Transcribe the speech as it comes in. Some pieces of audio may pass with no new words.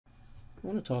I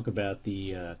want to talk about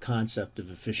the concept of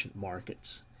efficient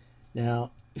markets.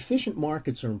 Now, efficient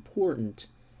markets are important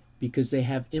because they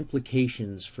have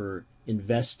implications for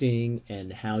investing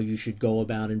and how you should go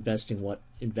about investing, what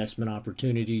investment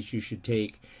opportunities you should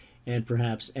take, and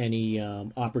perhaps any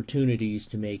opportunities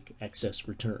to make excess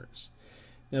returns.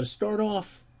 Now, to start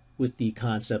off with the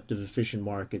concept of efficient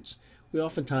markets, we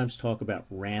oftentimes talk about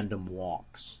random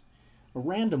walks. A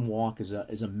random walk is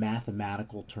a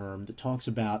mathematical term that talks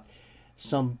about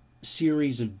some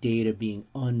series of data being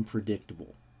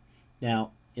unpredictable.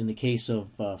 Now, in the case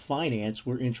of finance,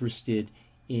 we're interested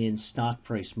in stock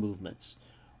price movements.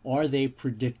 Are they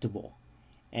predictable?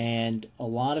 And a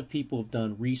lot of people have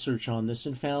done research on this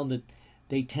and found that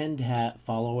they tend to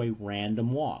follow a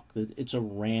random walk, that it's a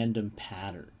random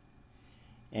pattern.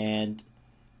 And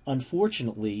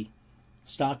unfortunately,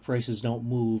 stock prices don't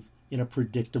move in a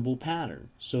predictable pattern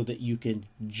so that you can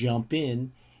jump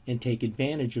in and take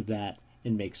advantage of that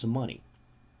and make some money.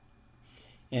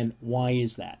 And why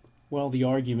is that? Well, the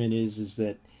argument is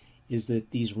that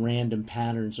these random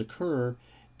patterns occur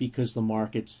because the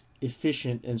market's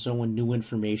efficient, and so when new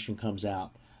information comes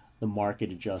out, the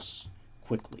market adjusts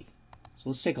quickly. So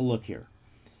let's take a look here.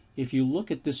 If you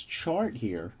look at this chart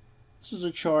here, this is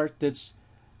a chart that's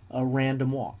a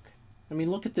random walk. I mean,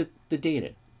 look at the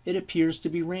data. It appears to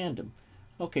be random.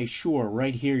 Okay, sure,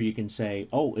 right here you can say,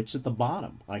 oh, it's at the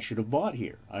bottom. I should have bought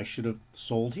here. I should have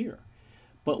sold here.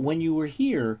 But when you were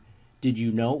here, did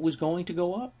you know it was going to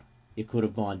go up? It could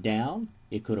have gone down.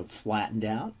 It could have flattened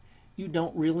out. You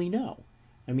don't really know.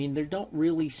 I mean, there don't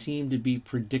really seem to be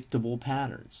predictable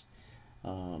patterns.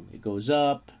 It goes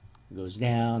up, it goes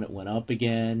down, it went up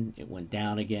again, it went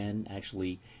down again.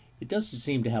 Actually, it does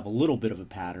seem to have a little bit of a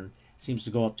pattern. It seems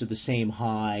to go up to the same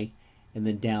high and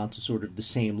then down to sort of the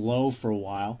same low for a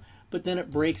while, but then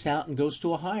it breaks out and goes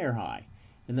to a higher high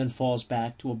and then falls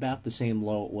back to about the same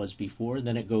low it was before.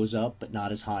 Then it goes up, but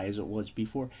not as high as it was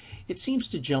before. It seems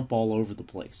to jump all over the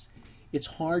place. It's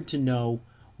hard to know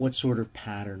what sort of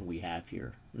pattern we have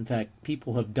here. In fact,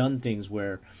 people have done things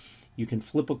where you can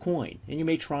flip a coin, and you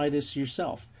may try this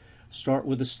yourself. Start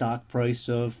with a stock price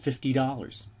of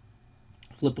 $50.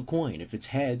 Flip a coin. If it's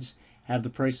heads, have the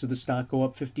price of the stock go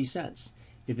up 50 cents.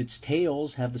 If it's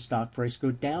tails, have the stock price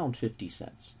go down 50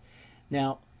 cents.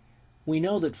 Now, we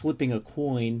know that flipping a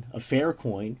coin, a fair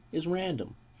coin, is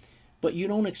random. But you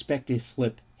don't expect to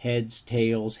flip heads,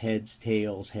 tails, heads,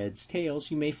 tails, heads, tails.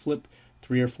 You may flip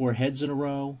 3 or 4 heads in a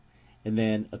row, and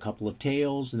then a couple of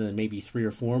tails, and then maybe 3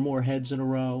 or 4 more heads in a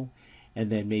row,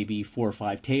 and then maybe 4 or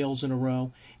 5 tails in a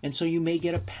row. And so you may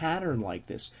get a pattern like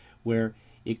this, where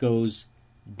it goes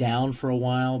down for a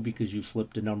while because you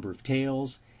flipped a number of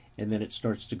tails, and then it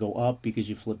starts to go up because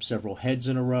you flip several heads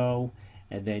in a row,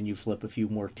 and then you flip a few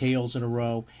more tails in a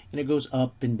row, and it goes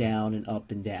up and down and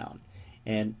up and down.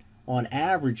 And on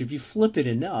average, if you flip it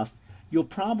enough, you'll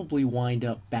probably wind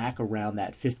up back around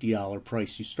that $50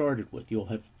 price you started with. You'll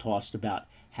have tossed about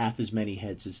half as many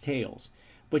heads as tails.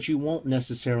 But you won't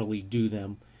necessarily do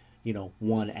them,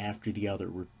 one after the other,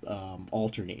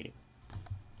 alternating.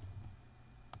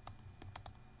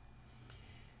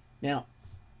 Now,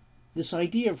 this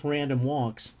idea of random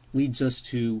walks leads us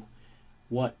to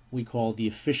what we call the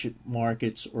efficient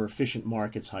markets or efficient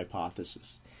markets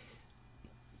hypothesis.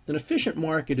 An efficient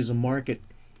market is a market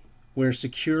where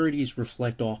securities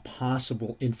reflect all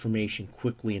possible information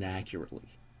quickly and accurately.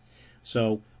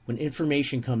 So when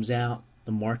information comes out,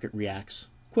 the market reacts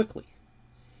quickly.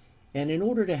 And in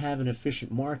order to have an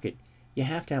efficient market, you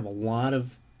have to have a lot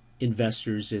of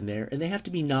investors in there, and they have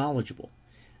to be knowledgeable.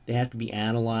 They have to be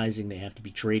analyzing, they have to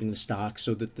be trading the stock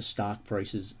so that the stock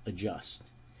prices adjust.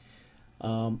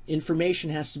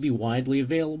 Information has to be widely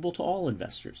available to all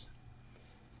investors.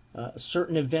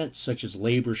 Certain events such as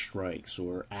labor strikes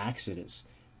or accidents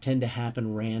tend to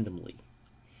happen randomly,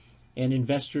 and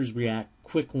investors react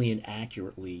quickly and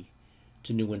accurately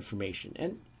to new information.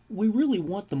 And we really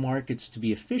want the markets to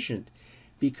be efficient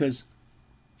because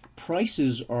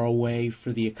prices are a way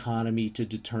for the economy to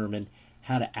determine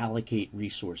how to allocate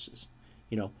resources.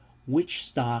 Which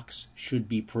stocks should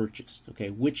be purchased, okay?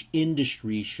 Which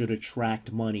industries should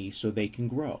attract money so they can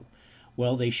grow?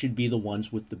 Well, they should be the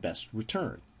ones with the best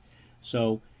return.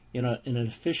 So in an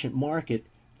efficient market,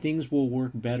 things will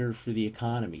work better for the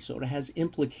economy. So it has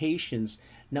implications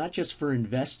not just for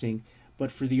investing,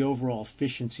 but for the overall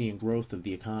efficiency and growth of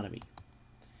the economy.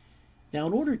 Now,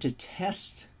 in order to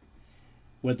test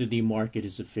whether the market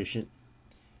is efficient,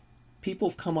 people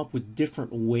have come up with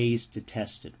different ways to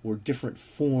test it, or different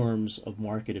forms of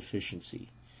market efficiency.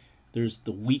 There's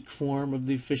the weak form of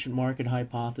the efficient market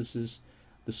hypothesis,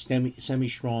 the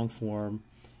semi-strong form,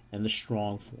 and the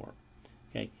strong form.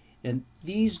 Okay, And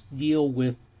these deal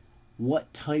with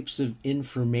what types of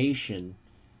information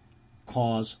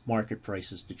cause market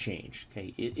prices to change.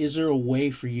 Okay, is there a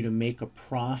way for you to make a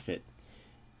profit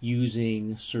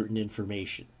using certain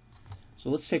information? So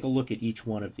let's take a look at each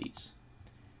one of these.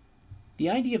 The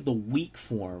idea of the weak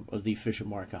form of the efficient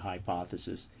market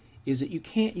hypothesis is that you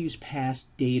can't use past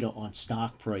data on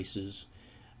stock prices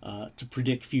to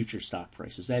predict future stock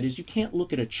prices. That is, you can't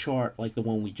look at a chart like the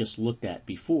one we just looked at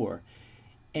before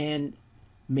and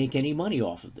make any money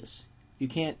off of this. You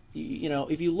can't,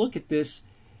 if you look at this,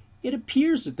 it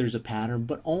appears that there's a pattern,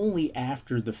 but only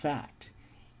after the fact.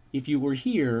 If you were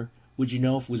here, would you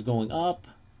know if it was going up,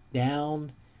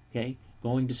 down, okay,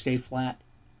 going to stay flat?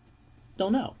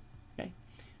 Don't know. Okay,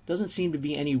 doesn't seem to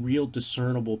be any real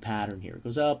discernible pattern here. It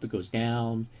goes up, it goes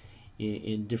down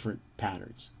in different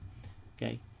patterns.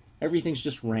 Okay, everything's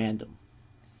just random.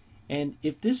 And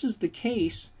if this is the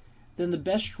case, then the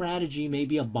best strategy may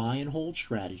be a buy and hold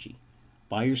strategy.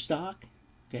 Buy your stock,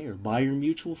 okay, or buy your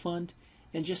mutual fund,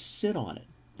 and just sit on it.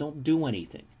 Don't do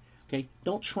anything. Okay?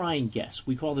 Don't try and guess.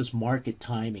 We call this market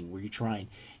timing, where you try and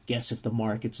guess if the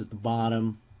market's at the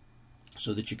bottom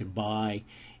so that you can buy.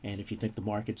 And if you think the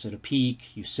market's at a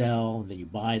peak, you sell, and then you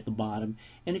buy at the bottom.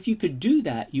 And if you could do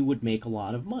that, you would make a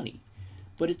lot of money.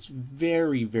 But it's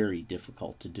very, very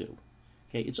difficult to do.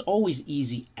 Okay? It's always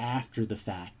easy after the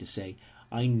fact to say,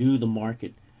 I knew the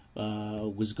market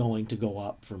was going to go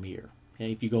up from here.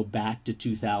 Okay? If you go back to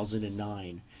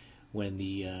 2009, when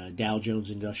the Dow Jones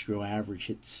Industrial Average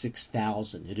hit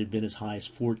 6,000. It had been as high as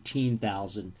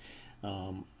 14,000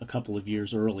 a couple of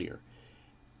years earlier.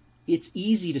 It's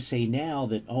easy to say now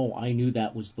that, oh, I knew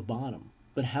that was the bottom.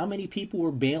 But how many people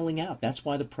were bailing out? That's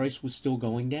why the price was still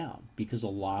going down, because a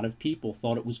lot of people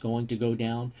thought it was going to go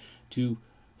down to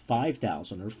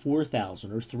 5,000 or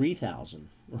 4,000 or 3,000.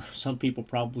 Or some people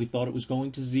probably thought it was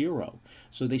going to zero.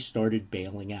 So they started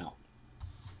bailing out.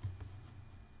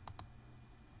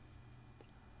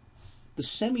 The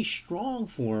semi-strong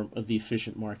form of the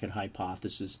efficient market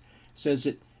hypothesis says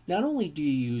that not only do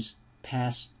you use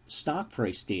past stock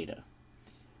price data,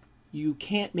 you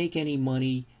can't make any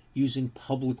money using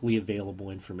publicly available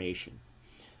information.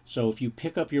 So if you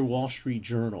pick up your Wall Street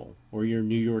Journal or your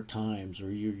New York Times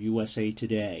or your USA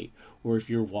Today, or if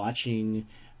you're watching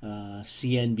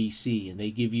CNBC and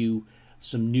they give you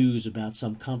some news about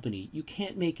some company, you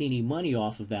can't make any money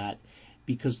off of that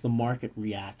because the market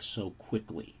reacts so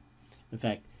quickly. In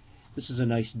fact, this is a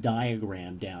nice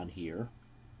diagram down here.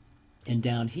 And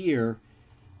down here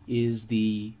is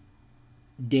the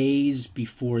days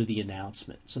before the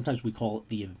announcement. Sometimes we call it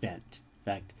the event.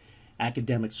 In fact,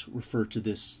 academics refer to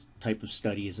this type of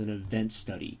study as an event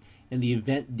study. And the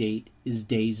event date is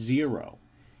day 0.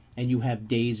 And you have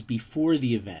days before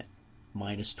the event,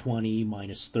 minus 20,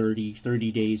 minus 30,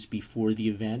 30 days before the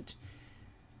event.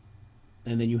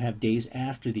 And then you have days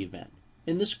after the event.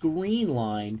 And this green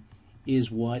line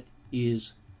is what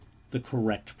is the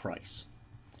correct price.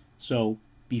 So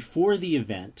before the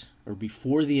event or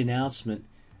before the announcement,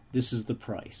 this is the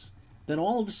price. Then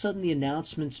all of a sudden the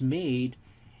announcement's made,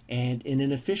 and in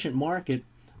an efficient market,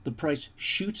 the price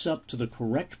shoots up to the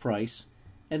correct price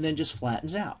and then just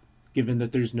flattens out, given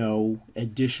that there's no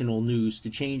additional news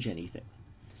to change anything.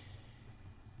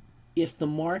 If the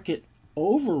market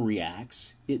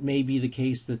overreacts, it may be the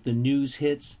case that the news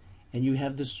hits and you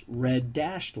have this red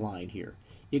dashed line here.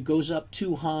 It goes up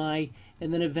too high,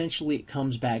 and then eventually it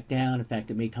comes back down. In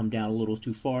fact, it may come down a little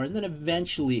too far, and then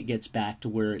eventually it gets back to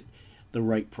where the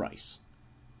right price.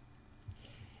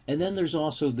 And then there's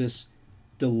also this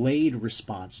delayed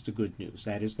response to good news.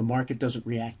 That is, the market doesn't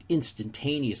react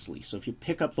instantaneously. So if you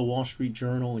pick up the Wall Street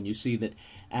Journal and you see that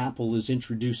Apple is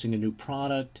introducing a new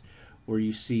product, or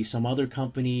you see some other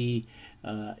company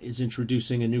is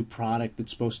introducing a new product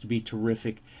that's supposed to be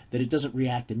terrific, that it doesn't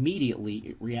react immediately,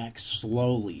 it reacts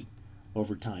slowly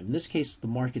over time. In this case, the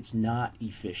market's not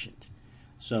efficient.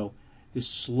 So this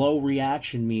slow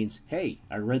reaction means, hey,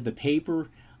 I read the paper,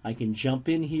 I can jump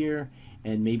in here,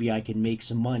 and maybe I can make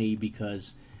some money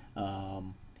because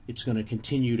it's going to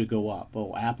continue to go up.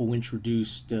 Oh, Apple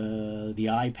introduced the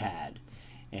iPad,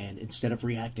 and instead of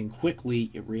reacting quickly,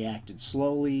 it reacted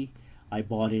slowly. I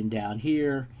bought in down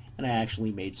here, and I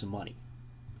actually made some money.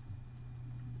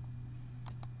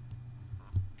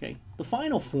 Okay, the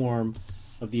final form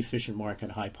of the efficient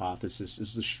market hypothesis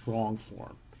is the strong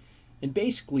form. And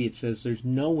basically it says there's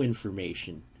no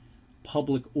information,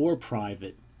 public or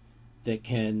private, that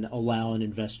can allow an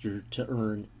investor to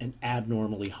earn an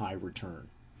abnormally high return.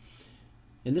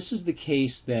 And this is the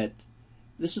case that,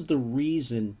 this is the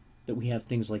reason that we have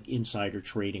things like insider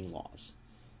trading laws.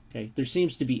 Okay, there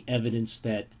seems to be evidence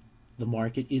that the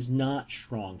market is not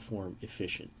strong form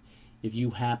efficient. If you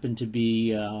happen to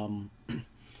be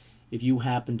if you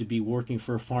happen to be working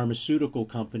for a pharmaceutical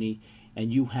company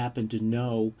and you happen to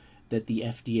know that the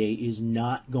FDA is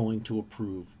not going to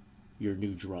approve your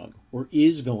new drug or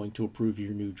is going to approve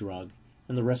your new drug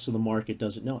and the rest of the market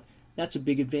doesn't know it, that's a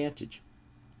big advantage.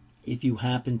 If you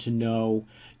happen to know,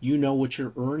 you know what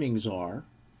your earnings are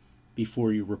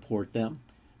before you report them,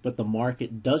 but the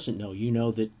market doesn't know, you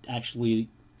know that actually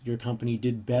your company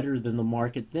did better than the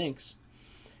market thinks,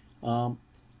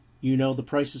 you know the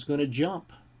price is going to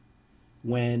jump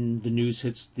when the news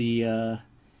hits the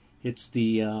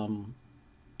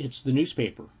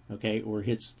newspaper, okay, or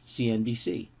hits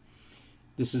CNBC.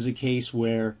 This is a case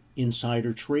where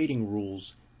insider trading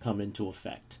rules come into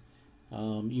effect.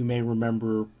 You may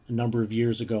remember a number of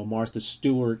years ago, Martha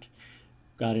Stewart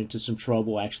got into some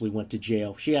trouble, actually went to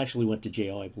jail. She actually went to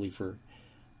jail, I believe, for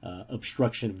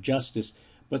obstruction of justice.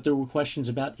 But there were questions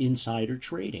about insider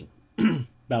trading,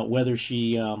 about whether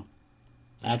she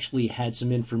actually had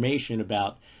some information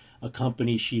about a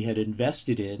company she had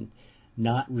invested in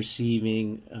not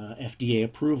receiving FDA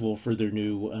approval for their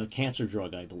new cancer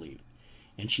drug, I believe.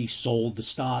 And she sold the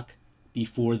stock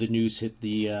before the news hit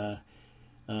the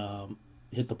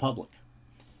public.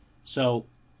 So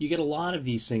you get a lot of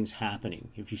these things happening.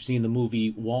 If you've seen the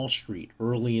movie Wall Street,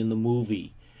 early in the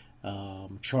movie,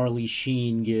 Charlie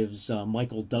Sheen gives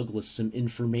Michael Douglas some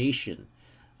information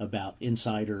about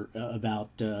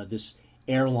this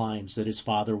airlines that his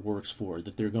father works for,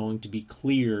 that they're going to be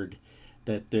cleared,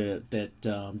 that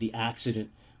the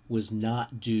accident was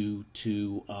not due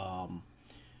to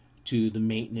the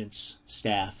maintenance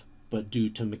staff, but due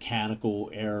to mechanical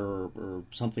error or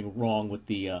something wrong with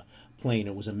the plane.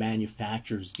 It was a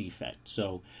manufacturer's defect,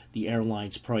 so the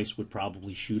airline's price would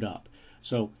probably shoot up.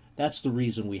 So that's the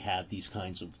reason we have these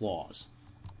kinds of laws.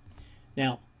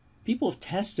 Now, people have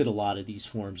tested a lot of these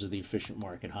forms of the efficient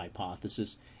market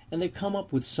hypothesis, and they've come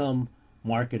up with some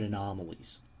market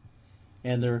anomalies.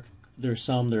 And there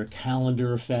are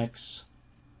calendar effects.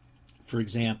 For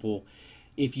example,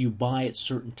 if you buy at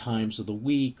certain times of the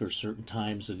week or certain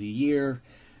times of the year,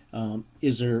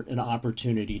 is there an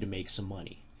opportunity to make some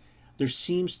money? There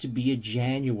seems to be a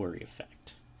January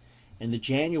effect. And the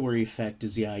January effect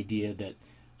is the idea that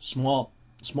small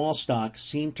stocks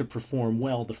seem to perform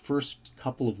well the first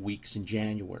couple of weeks in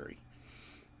January.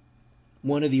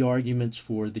 One of the arguments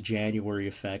for the January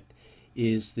effect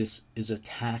is this is a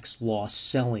tax loss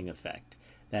selling effect.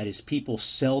 That is, people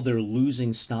sell their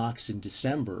losing stocks in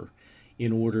December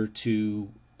in order to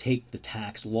take the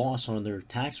tax loss on their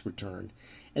tax return,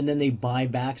 and then they buy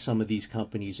back some of these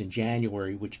companies in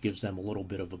January, which gives them a little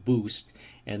bit of a boost,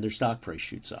 and their stock price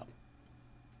shoots up.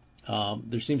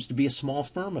 There seems to be a small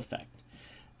firm effect,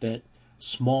 that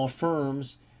small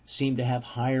firms seem to have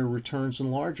higher returns than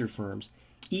larger firms,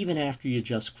 even after you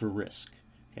adjust for risk.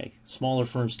 Okay, smaller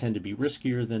firms tend to be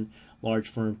riskier than large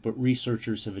firms, but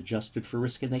researchers have adjusted for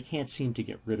risk, and they can't seem to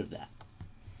get rid of that.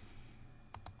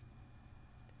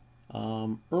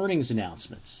 Earnings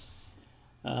announcements.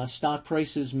 Stock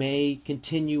prices may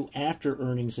continue after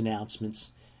earnings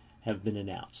announcements have been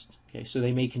announced. Okay, so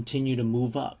they may continue to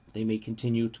move up. They may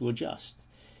continue to adjust.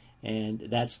 And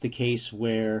that's the case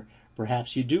where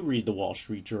perhaps you do read the Wall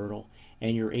Street Journal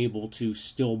and you're able to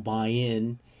still buy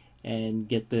in and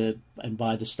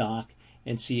buy the stock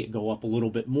and see it go up a little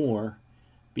bit more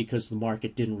because the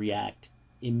market didn't react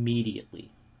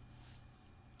immediately.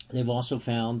 They've also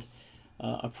found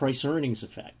a price earnings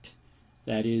effect.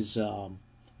 That is,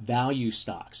 value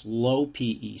stocks, low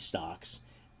PE stocks,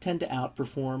 tend to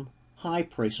outperform high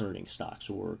price earning stocks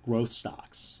or growth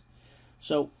stocks.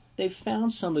 So they've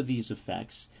found some of these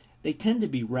effects. They tend to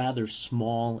be rather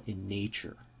small in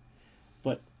nature.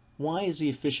 But why is the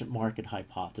efficient market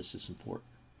hypothesis important?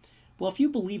 Well, if you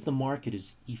believe the market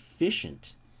is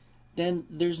efficient, then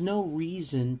there's no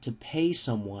reason to pay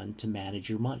someone to manage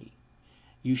your money.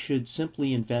 You should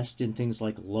simply invest in things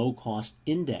like low-cost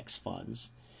index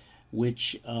funds,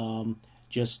 which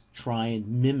just try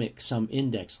and mimic some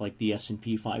index like the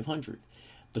S&P 500.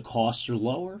 The costs are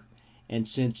lower, and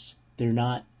since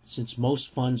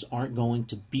most funds aren't going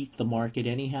to beat the market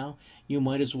anyhow, you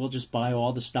might as well just buy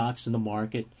all the stocks in the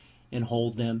market and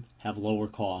hold them, have lower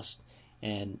cost,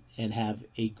 and have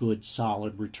a good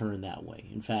solid return that way.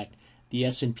 In fact, the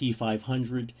S&P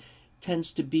 500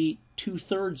 tends to beat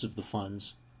 2/3 of the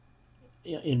funds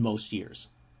in most years.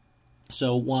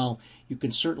 So while you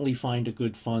can certainly find a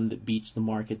good fund that beats the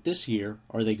market this year,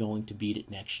 are they going to beat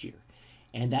it next year?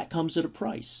 And that comes at a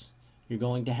price. You're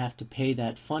going to have to pay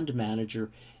that fund manager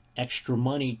extra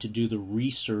money to do the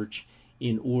research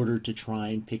in order to try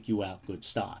and pick you out good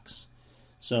stocks.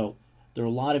 So There are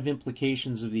a lot of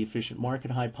implications of the efficient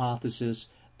market hypothesis.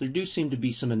 There do seem to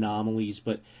be some anomalies,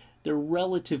 but they're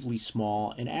relatively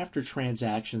small, and after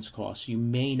transactions costs, you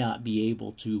may not be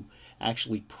able to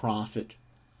actually profit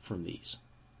from these.